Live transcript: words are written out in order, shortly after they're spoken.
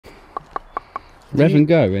Rev and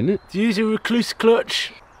go, isn't it? Do you use a recluse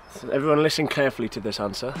clutch? So everyone listen carefully to this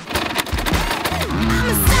answer.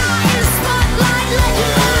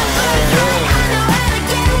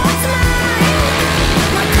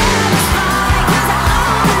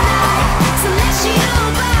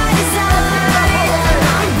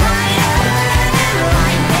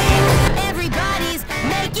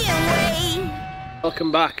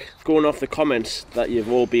 Welcome back. Going off the comments that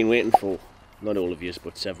you've all been waiting for. Not all of you,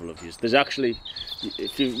 but several of you. There's actually,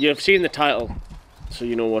 if you've seen the title, so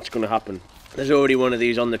you know what's going to happen. There's already one of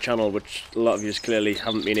these on the channel, which a lot of you clearly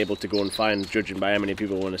haven't been able to go and find, judging by how many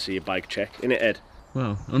people want to see a bike check. Innit, Ed?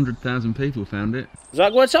 Well, 100,000 people found it. Is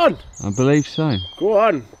that what's on? I believe so. Go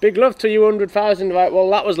on. Big love to you, 100,000. Right,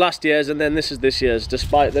 well, that was last year's, and then this is this year's,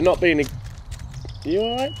 despite there not being a... You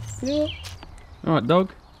alright? You alright? Alright,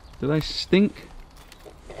 dog. Do they stink?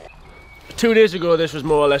 2 days ago, this was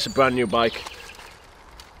more or less a brand new bike.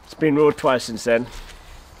 It's been rode twice since then.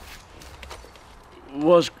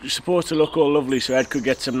 Was supposed to look all lovely, so Ed could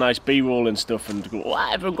get some nice B-roll and stuff, and go, wow,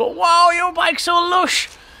 everyone go, wow, your bike's so lush.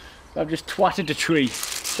 I've just twatted a tree,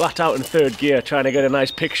 flat out in third gear, trying to get a nice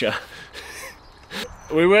picture.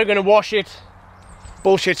 We were going to wash it,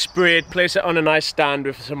 bullshit spray it, place it on a nice stand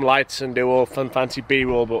with some lights and do all fancy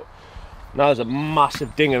B-roll, but now there's a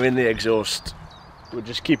massive dinger in the exhaust. We're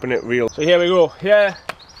just keeping it real. So here we go. Here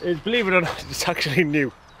is, believe it or not, it's actually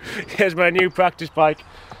new. Here's my new practice bike.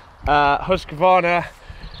 Husqvarna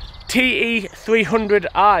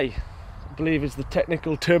TE300i, I believe is the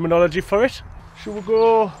technical terminology for it. Should we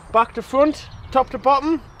go back to front, top to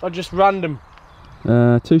bottom, or just random?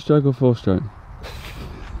 2-stroke or 4-stroke?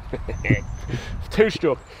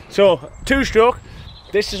 2-stroke. So 2-stroke.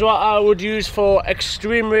 This is what I would use for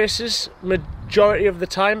extreme races majority of the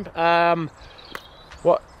time.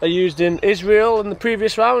 What I used in Israel in the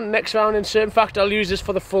previous round, next round in certain fact I'll use this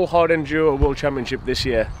for the full hard enduro world championship this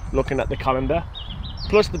year, looking at the calendar,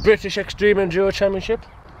 plus the British Extreme Enduro Championship.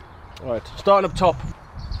 Alright, starting up top.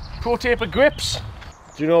 Pro taper grips.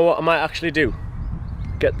 Do you know what I might actually do?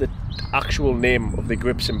 Get the actual name of the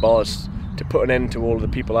grips and bars to put an end to all of the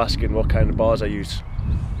people asking what kind of bars I use.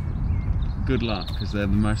 Good luck, because they're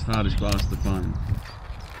the most hardest bars to find.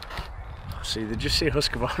 See, they just say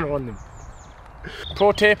Husqvarna on them.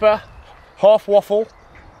 Pro taper, half waffle,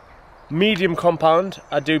 medium compound,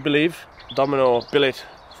 I do believe. Domino billet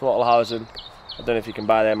throttle housing. I don't know if you can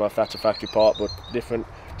buy them or if that's a factory part, but different.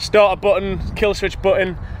 Starter button, kill switch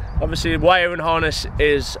button. Obviously, wire and harness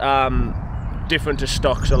is different to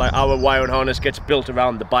stock. So, like our wire and harness gets built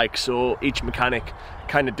around the bike, so each mechanic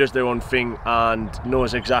kind of does their own thing and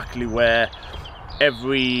knows exactly where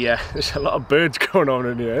every there's a lot of birds going on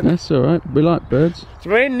in here. That's alright, we like birds.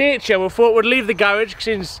 So we're in nature. We thought we'd leave the garage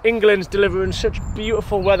since England's delivering such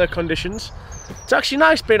beautiful weather conditions. It's actually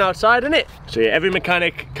nice being outside, isn't it? So yeah, every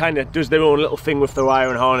mechanic kind of does their own little thing with the wire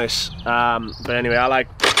and harness. But anyway, I like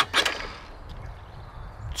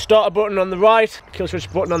starter button on the right, kill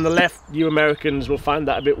switch button on the left. You Americans will find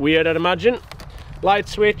that a bit weird, I'd imagine. Light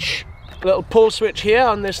switch, little pull switch here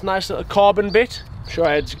on this nice little carbon bit. Sure,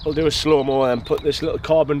 I'll do a slow-mo and put this little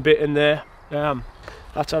carbon bit in there.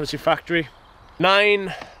 That's obviously factory.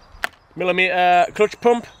 9mm clutch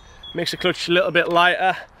pump, makes the clutch a little bit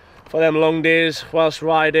lighter for them long days whilst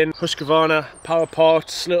riding. Husqvarna power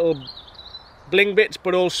parts, little bling bits,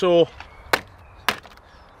 but also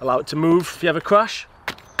allow it to move if you have a crash.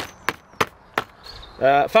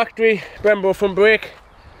 Factory Brembo front brake,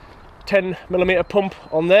 10mm pump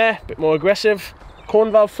on there, a bit more aggressive.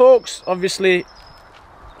 Cone valve forks, obviously.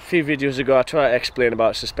 A few videos ago I tried to explain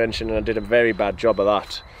about suspension and I did a very bad job of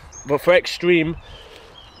that. But for extreme,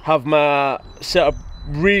 have my setup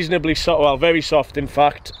reasonably soft, well, very soft in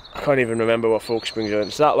fact. I can't even remember what fork springs are.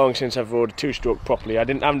 It's that long since I've rode a 2-stroke properly. I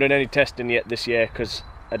haven't done any testing yet this year because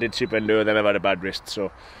I did Super Enduro, then I've had a bad wrist.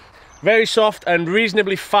 So very soft and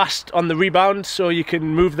reasonably fast on the rebound, so you can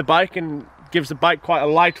move the bike and gives the bike quite a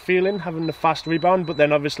light feeling having the fast rebound. But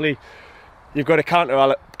then obviously you've got to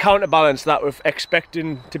counterbalance that with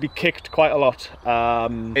expecting to be kicked quite a lot.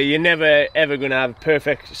 You're never ever going to have a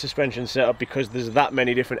perfect suspension setup because there's that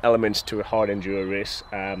many different elements to a hard enduro race.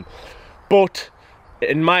 But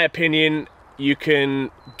in my opinion, you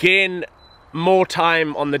can gain more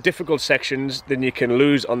time on the difficult sections than you can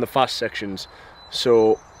lose on the fast sections.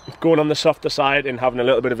 So going on the softer side and having a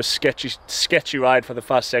little bit of a sketchy ride for the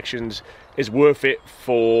fast sections is worth it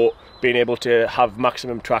for being able to have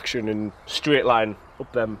maximum traction and straight line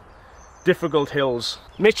up them difficult hills.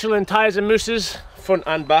 Michelin tyres and mousses, front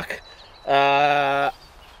and back. Run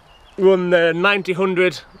the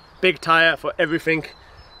 90-100 big tyre for everything.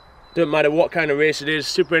 Doesn't matter what kind of race it is,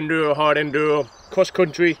 super enduro, hard enduro, cross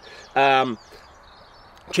country.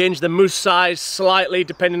 Change the mousse size slightly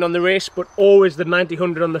depending on the race, but always the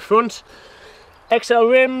 90/100 on the front. XL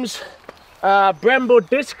rims, Brembo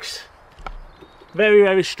discs,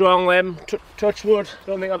 very strong them. Touch wood,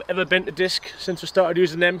 don't think I've ever bent a disc since we started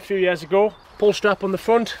using them a few years ago. Pull strap on the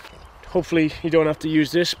front, hopefully you don't have to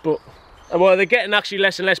use this, but well, they're getting actually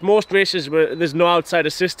less and less. Most races where there's no outside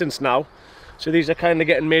assistance now, so these are kind of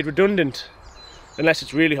getting made redundant, unless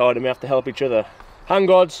it's really hard and we have to help each other.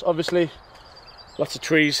 Handguards, obviously, lots of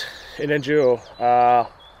trees in Enduro.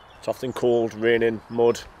 It's often cold, raining,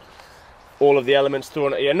 mud, all of the elements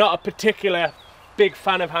thrown at you. Not a particular big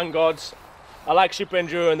fan of handguards. I like Super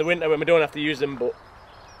Enduro in the winter when we don't have to use them, but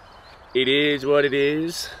it is what it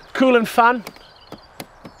is. Coolant fan,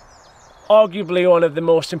 arguably one of the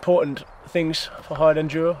most important things for hard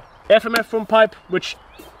Enduro. FMF front pipe, which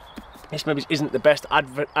this maybe isn't the best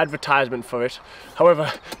advertisement for it.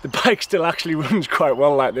 However, the bike still actually runs quite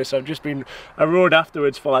well like this. I rode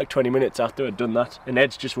afterwards for like 20 minutes after I'd done that, and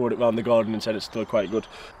Ed's just rode it around the garden and said it's still quite good.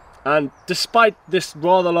 And despite this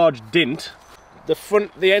rather large dint,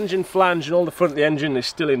 the engine flange and all the front of the engine is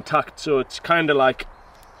still intact, so it's kind of like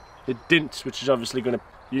the dint, which is obviously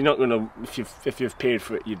you're not gonna, if you've paid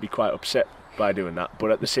for it, you'd be quite upset by doing that,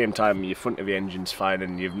 but at the same time your front of the engine's fine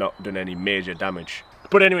and you've not done any major damage.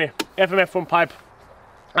 But anyway, FMF front pipe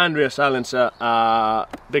and rear silencer,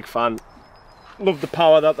 big fan. Love the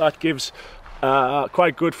power that gives,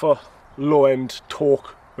 quite good for low end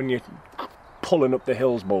torque when you're pulling up the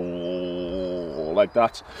hills, like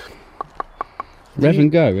that. Rev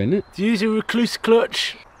and go, isn't it? Do you use a recluse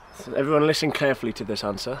clutch? So everyone listen carefully to this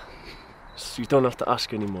answer, so you don't have to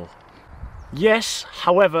ask anymore. Yes,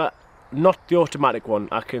 however, not the automatic one.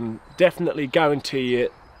 I can definitely guarantee you,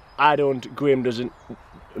 I don't, Graham doesn't,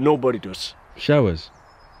 nobody does. Show us.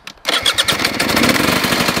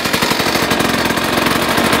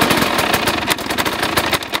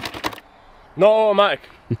 Not automatic.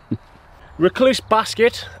 Recluse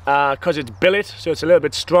basket, because it's billet, so it's a little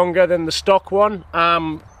bit stronger than the stock one.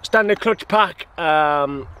 Standard clutch pack,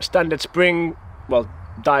 standard spring, well,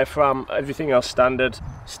 diaphragm, everything else standard.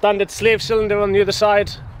 Standard slave cylinder on the other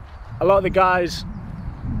side. A lot of the guys,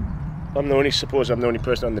 I'm the only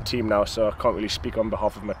person on the team now, so I can't really speak on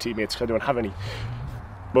behalf of my teammates because I don't have any.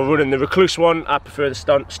 We're running the Recluse one. I prefer the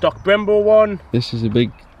stock Brembo one. This is a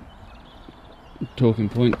big talking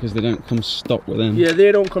point because they don't come stock with them. Yeah,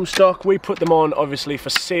 they don't come stock. We put them on obviously for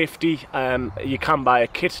safety. You can buy a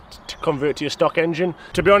kit to convert to your stock engine.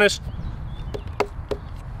 To be honest,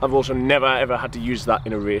 I've also never ever had to use that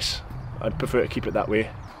in a race. I'd prefer to keep it that way.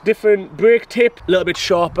 Different brake tip, a little bit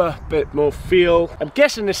sharper, a bit more feel. I'm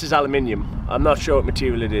guessing this is aluminium. I'm not sure what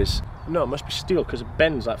material it is. No, it must be steel because it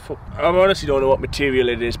bends like fuck. I honestly don't know what material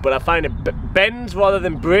it is, but I find it bends rather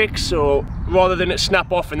than breaks, so rather than it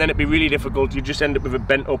snap off and then it'd be really difficult, you just end up with it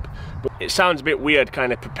bent up. But it sounds a bit weird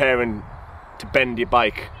kind of preparing to bend your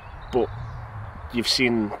bike, but you've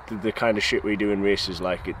seen the kind of shit we do in races,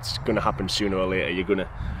 like it's gonna happen sooner or later. You're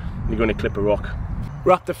gonna clip a rock.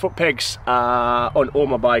 Raptor foot pegs on all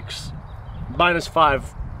my bikes,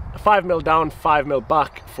 -5 mil down, 5 mil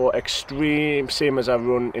back for extreme, same as I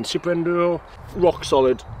run in Super Enduro. Rock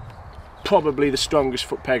solid, probably the strongest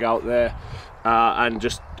foot peg out there, and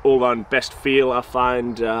just all round best feel I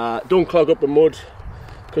find. Don't clog up the mud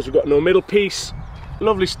because we've got no middle piece.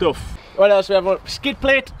 Lovely stuff. What else we have on? Skid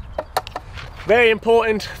plate, very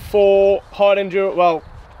important for hard enduro, well,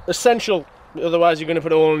 essential. Otherwise you're going to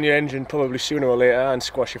put a hole in your engine probably sooner or later and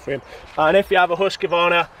squash your frame. And if you have a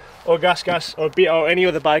Husqvarna or Gas or Beat or any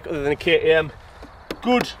other bike other than a KTM,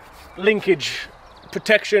 good linkage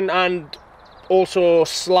protection and also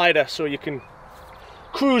slider so you can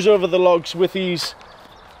cruise over the logs with ease.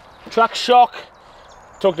 Track shock,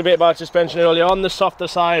 talked a bit about suspension earlier. On the softer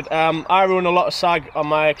side, I run a lot of sag on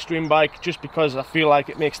my extreme bike just because I feel like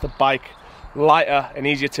it makes the bike lighter and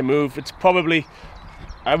easier to move. It's probably,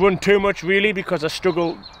 I run too much really because I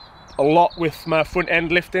struggle a lot with my front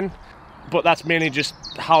end lifting, but that's mainly just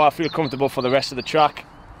how I feel comfortable for the rest of the track.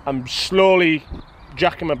 I'm slowly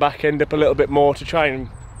jacking my back end up a little bit more to try and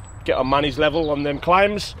get on Manny's level on them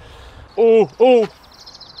climbs. Oh,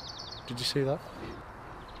 did you see that?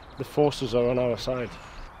 The forces are on our side.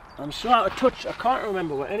 I'm so out of touch, I can't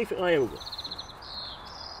remember what anything I am.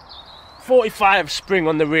 45 spring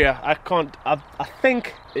on the rear. I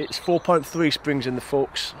think it's 4.3 springs in the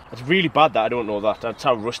forks. It's really bad that I don't know that. That's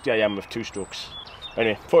how rusty I am with two strokes.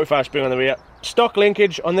 Anyway, 45 spring on the rear. Stock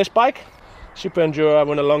linkage on this bike. Super Enduro, I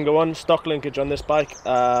run a longer one. Stock linkage on this bike.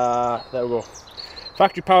 There we go.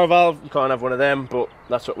 Factory power valve, you can't have one of them, but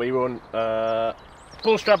that's what we run.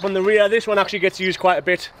 Pull strap on the rear. This one actually gets used quite a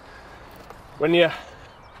bit when you're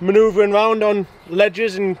manoeuvring around on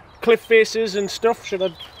ledges and cliff faces and stuff. Should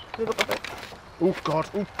I? Oh god,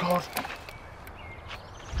 oh god.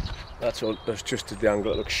 That's just at the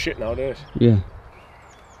angle. It looks shit nowadays. Yeah.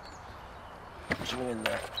 Something in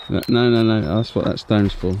there. No. That's what that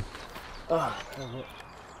stone's for. Oh,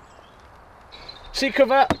 seat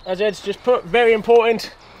cover, as Ed's just put, very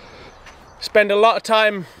important. Spend a lot of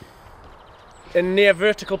time in near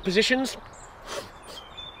vertical positions.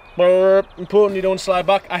 Important you don't slide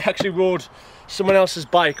back. I actually rode someone else's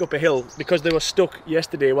bike up a hill because they were stuck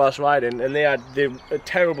yesterday whilst riding, and they had a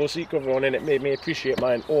terrible seat cover on, and it made me appreciate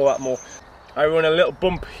mine all that more. I run a little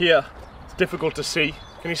bump here. It's difficult to see.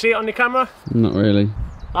 Can you see it on the camera? Not really.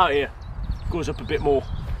 Out here. Goes up a bit more.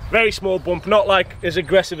 Very small bump, not like as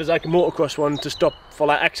aggressive as like a motocross one to stop for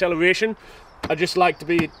like acceleration. I just like to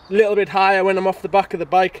be a little bit higher when I'm off the back of the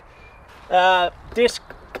bike. Disc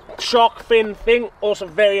shock fin thing, also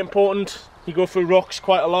very important. You go through rocks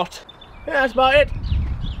quite a lot. Yeah, that's about it.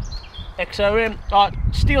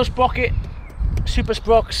 XRM, steel sprocket, super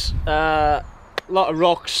sprockets, lot of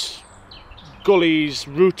rocks, gullies,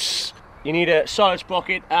 roots. You need a solid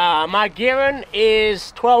sprocket. My gearing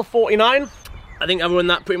is 1249. I think I run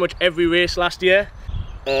that pretty much every race last year.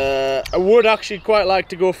 I would actually quite like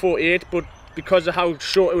to go 48, but because of how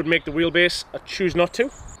short it would make the wheelbase, I choose not to.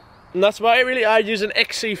 And that's about it really. I use an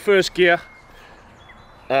XC first gear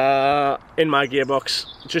in my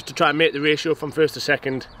gearbox, just to try and make the ratio from first to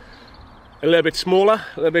second a little bit smaller,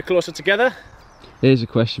 a little bit closer together. Here's a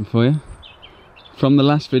question for you. From the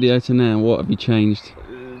last video to now, what have you changed?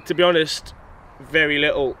 To be honest, very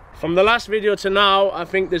little. From the last video to now, I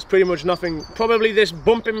think there's pretty much nothing. Probably this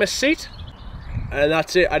bump in my seat, and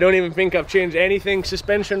that's it. I don't even think I've changed anything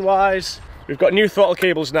suspension wise. We've got new throttle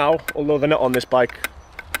cables now, although they're not on this bike.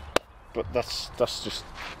 But that's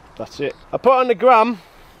it. I put on the gram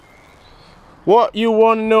what you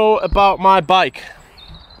want to know about my bike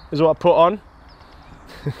is what I put on.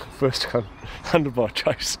 First handlebar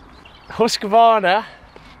choice. Husqvarna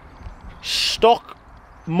stock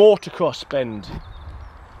motocross bend,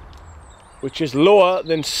 which is lower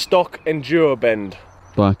than stock enduro bend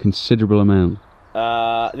by a considerable amount.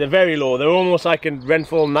 They're very low. They're almost like in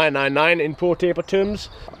Renthal 999 in pro taper terms.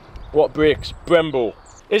 What brakes? Brembo.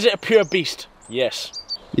 Is it a pure beast? Yes.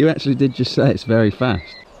 You actually did just say it's very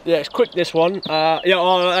fast. Yeah, it's quick, this one. Yeah,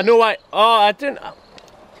 I know why. Oh, I didn't.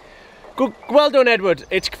 Good, well done, Edward.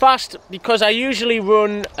 It's fast because I usually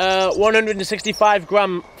run 165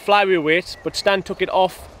 gram flywheel weight, but Stan took it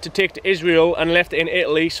off to take to Israel and left it in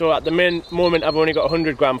Italy. So at the moment, I've only got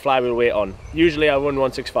 100 gram flywheel weight on. Usually I run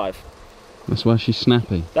 165. That's why she's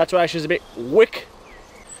snappy. That's why she's a bit wick.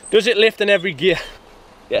 Does it lift in every gear?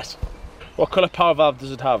 Yes. What colour power valve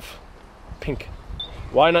does it have? Pink.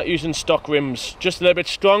 Why not using stock rims? Just a little bit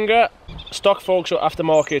stronger. Stock forks or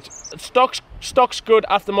aftermarket. Stock's good,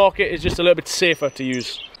 aftermarket is just a little bit safer to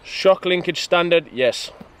use. Shock linkage standard,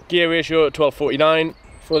 yes. Gear ratio 1249.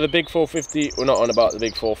 For the big 450, we're not on about the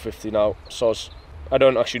big 450 now, soz. I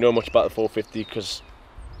don't actually know much about the 450 because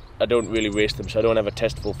I don't really race them, so I don't ever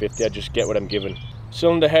test 450, I just get what I'm given.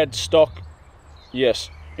 Cylinder head, stock, yes,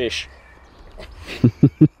 ish.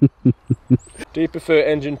 Do you prefer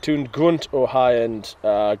engine tuned grunt or high end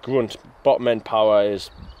grunt? Bottom end power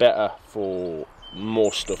is better for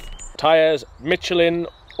more stuff. Tyres, Michelin,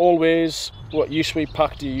 always. What USWE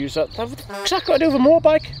pack do you use? What's that got to do with a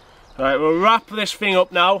motorbike? Alright, we'll wrap this thing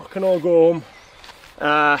up now. Can all go home.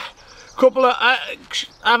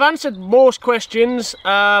 I've answered most questions.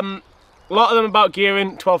 A lot of them about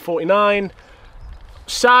gearing, 1249.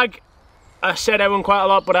 Sag, I said I run quite a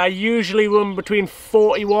lot, but I usually run between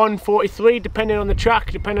 41, 43, depending on the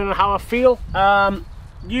track, depending on how I feel.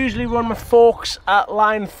 Usually run my forks at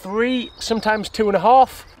line 3, sometimes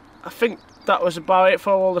 2.5. I think that was about it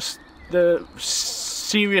for all the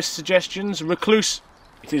serious suggestions. Recluse,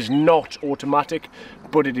 it is not automatic,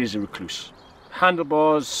 but it is a Recluse.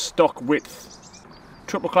 Handlebars, stock width.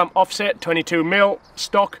 Triple clamp offset, 22mm,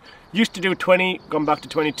 stock. Used to do 20, gone back to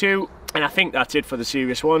 22, and I think that's it for the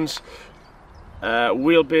serious ones.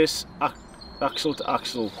 Wheelbase, axle to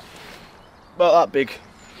axle, about that big.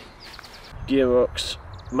 Gearbox,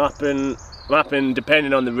 mapping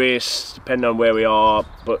depending on the race, depending on where we are,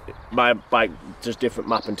 but my bike does different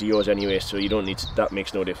mapping to yours anyway, so you don't need to, that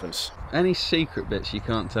makes no difference. Any secret bits you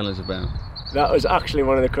can't tell us about? That was actually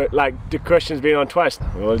one of the questions being on twice.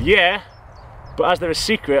 Well, yeah, but as they're a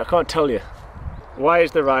secret, I can't tell you. Why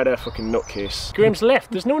is the rider a fucking nutcase? Graham's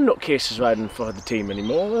left. There's no nutcases riding for the team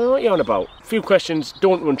anymore. What are you on about? A few questions.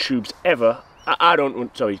 Don't run tubes ever. I don't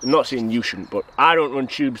run, sorry, I'm not saying you shouldn't, but I don't run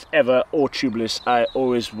tubes ever or tubeless. I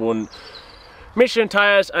always run Michelin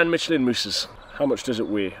tyres and Michelin mousses. How much does it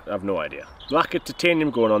weigh? I have no idea. Lack of titanium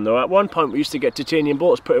going on though. At one point we used to get titanium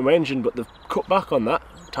bolts put in my engine, but they've cut back on that.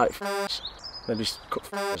 Tight f***s. They just cut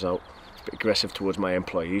f***s out. It's a bit aggressive towards my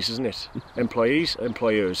employees, isn't it? Employees?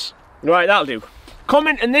 Employers. Right, that'll do.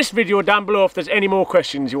 Comment in this video down below if there's any more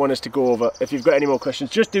questions you want us to go over. If you've got any more questions,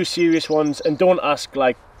 just do serious ones and don't ask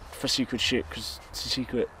like for secret shit, because it's a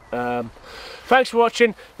secret. Thanks for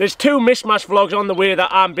watching. There's 2 mismatch vlogs on the way that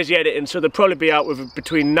I'm busy editing, so they'll probably be out with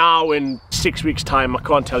between now and 6 weeks time. I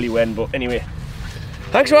can't tell you when, but anyway.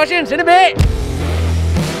 Thanks for watching. See you in a bit.